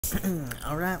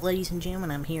Alright, ladies and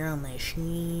gentlemen, I'm here on the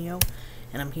show,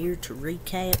 and I'm here to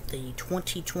recap the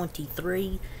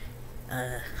 2023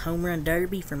 Home Run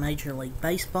Derby for Major League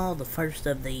Baseball, the first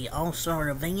of the All-Star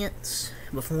events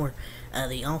before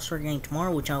the All-Star game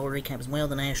tomorrow, which I will recap as well,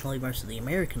 the National League versus the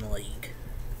American League.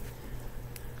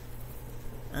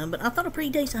 But I thought a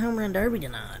pretty decent Home Run Derby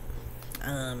tonight.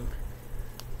 I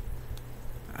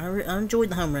enjoyed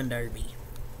the Home Run Derby.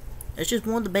 It's just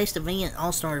one of the best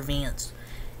All-Star events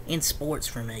in sports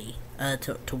for me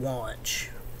to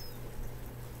watch.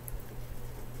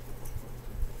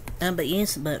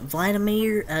 But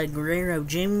Vladimir Guerrero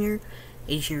Jr.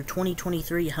 is your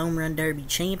 2023 Home Run Derby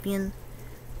champion,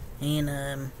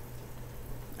 and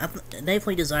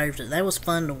definitely deserves it. That was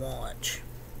fun to watch.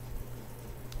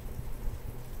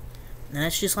 Now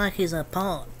that's just like his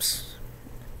pops.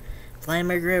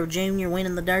 Vladimir Guerrero Jr.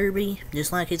 winning the Derby,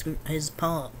 just like his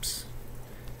pops.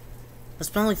 That's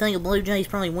the only thing the Blue Jays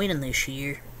probably winning this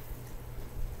year.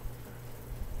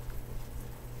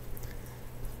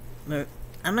 But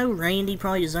I know Randy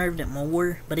probably deserved it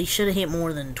more, but he should have hit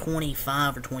more than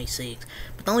 25 or 26.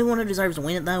 But the only one who deserves to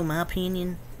win it, though, in my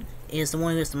opinion, is the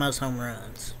one who has the most home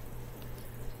runs.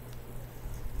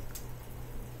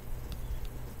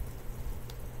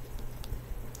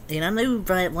 And I knew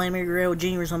Vladimir Guerrero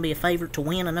Jr. was going to be a favorite to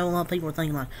win. I know a lot of people were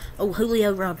thinking like, oh,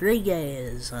 Julio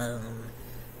Rodriguez,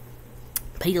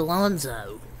 Pete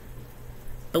Alonso.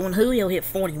 But when Julio hit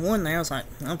 41 there, I was like,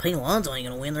 oh, Pete Alonso ain't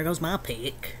going to win. There goes my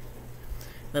pick.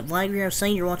 But Vlad Guerrero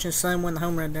Sr. watching his son win the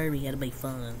Home Run Derby had to be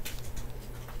fun.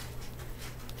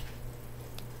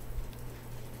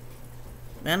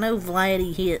 I know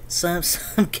Vladdy hit some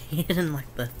kid in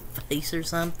like the face or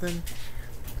something.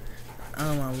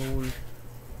 Oh my lord.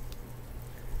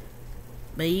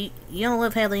 But you don't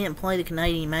love how they didn't play the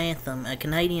Canadian anthem. A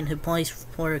Canadian who plays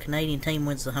for a Canadian team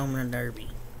wins the Home Run Derby.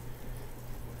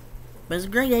 But it's a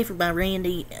great effort by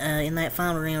Randy in that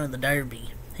final round of the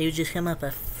Derby. He was just come up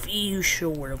a few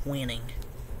short of winning.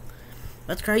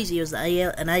 What's crazy is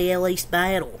an AL East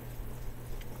battle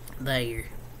there.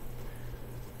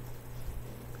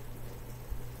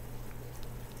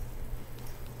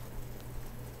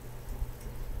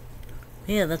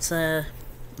 Yeah, that's a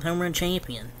home run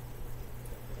champion.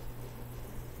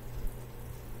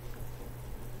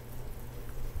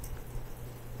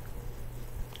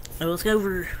 So let's go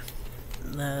over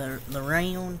the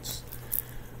rounds.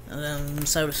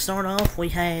 So to start off, we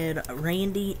had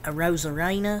Randy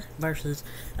Arozarena versus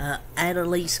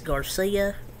Adolis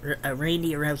Garcia.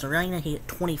 Randy Arozarena hit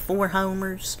 24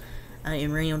 homers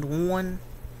in round 1.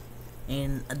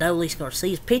 And Adolis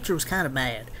Garcia's pitcher was kind of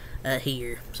bad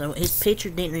here. So his pitcher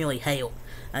didn't really help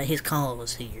his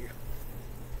cause here.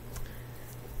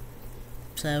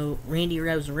 So Randy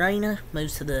Arozarena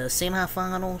moves to the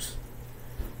semifinals.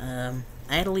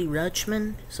 Adley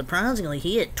Rutschman, surprisingly,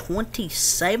 he hit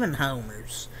 27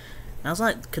 homers. And I was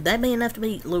like, could that be enough to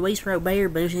beat Luis Robert?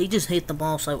 But he just hit the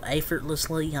ball so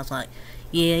effortlessly. I was like,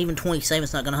 yeah, even 27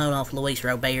 is not going to hold off Luis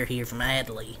Robert here from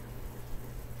Adley.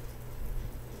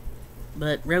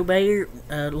 But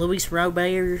Luis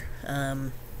Robert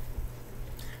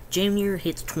Jr.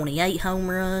 hits 28 home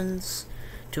runs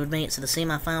to advance to the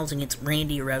semifinals against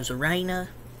Randy Arozarena.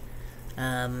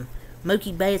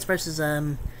 Mookie Betts versus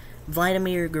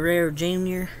Vladimir Guerrero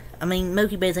Jr. I mean,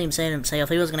 Mookie Betts even said himself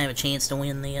he wasn't going to have a chance to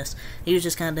win this. He was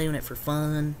just kind of doing it for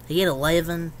fun. He hit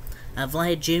 11.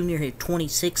 Vlad Jr. hit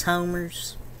 26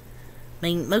 homers. I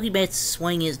mean, Mookie Betts'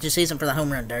 swing isn't for the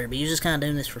Home Run Derby. He was just kind of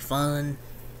doing this for fun.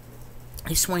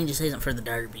 His swing just isn't for the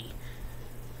Derby.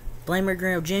 Vladimir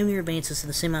Guerrero Jr. advances to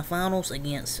the semifinals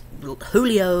against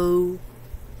Julio.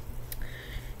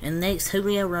 And next,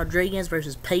 Julio Rodriguez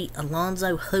versus Pete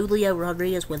Alonso. Julio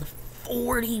Rodriguez with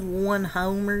 41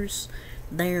 homers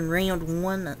there in round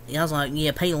 1. I was like,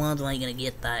 yeah, Pete Alonso ain't going to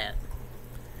get that.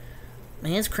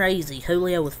 Man, it's crazy.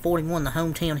 Julio with 41, the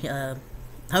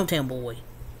hometown boy.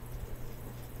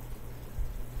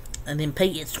 And then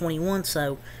Pete gets 21,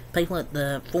 so Pete let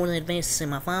the fourth advance to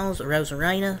semifinals.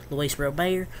 Arozarena, Luis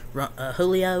Robert,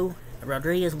 Julio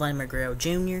Rodriguez, Vladimir Guerrero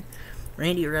Jr.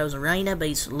 Randy Arozarena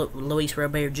beats Luis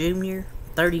Robert Jr.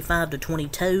 35-22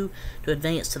 to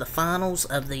advance to the finals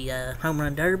of the Home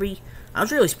Run Derby. I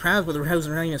was really surprised with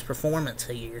Arozarena's performance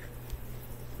here.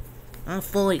 I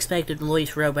fully expected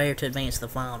Luis Robert to advance to the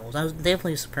finals. I was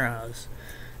definitely surprised.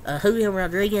 Julio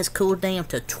Rodriguez cooled down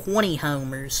to 20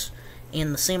 homers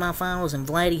in the semifinals, and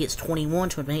Vladdy gets 21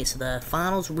 to advance to the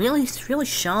finals. Really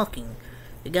shocking.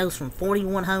 It goes from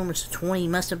 41 homers to 20. He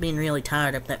must have been really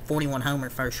tired of that 41 homer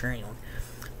first round.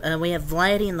 We have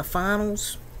Vladdy in the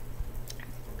finals.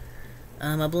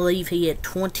 I believe he hit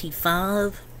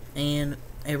 25, and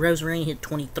Rosarina hit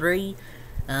 23.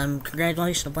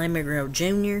 Congratulations to Vladimir Guerrero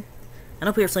Jr. I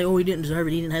know people say, oh, he didn't deserve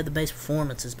it, he didn't have the best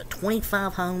performances, but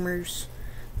 25 homers,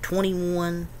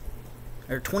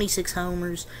 26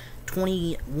 homers,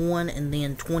 21, and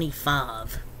then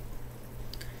 25.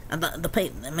 I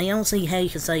don't see how you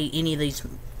can say any of these.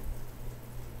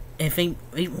 If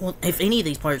any of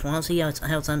these players, well, I don't see how it's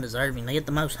undeserving. They get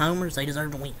the most homers, they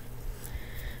deserve to win.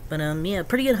 But yeah,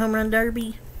 pretty good home run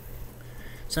derby.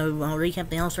 So I'll recap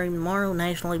the All-Star game tomorrow.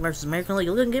 National League versus American League.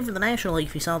 Looking good for the National League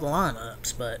if you saw the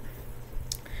lineups, but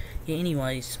yeah.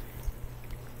 Anyways,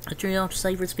 that's really all to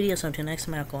say for this video. So until next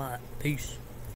time, Alkalight. Peace.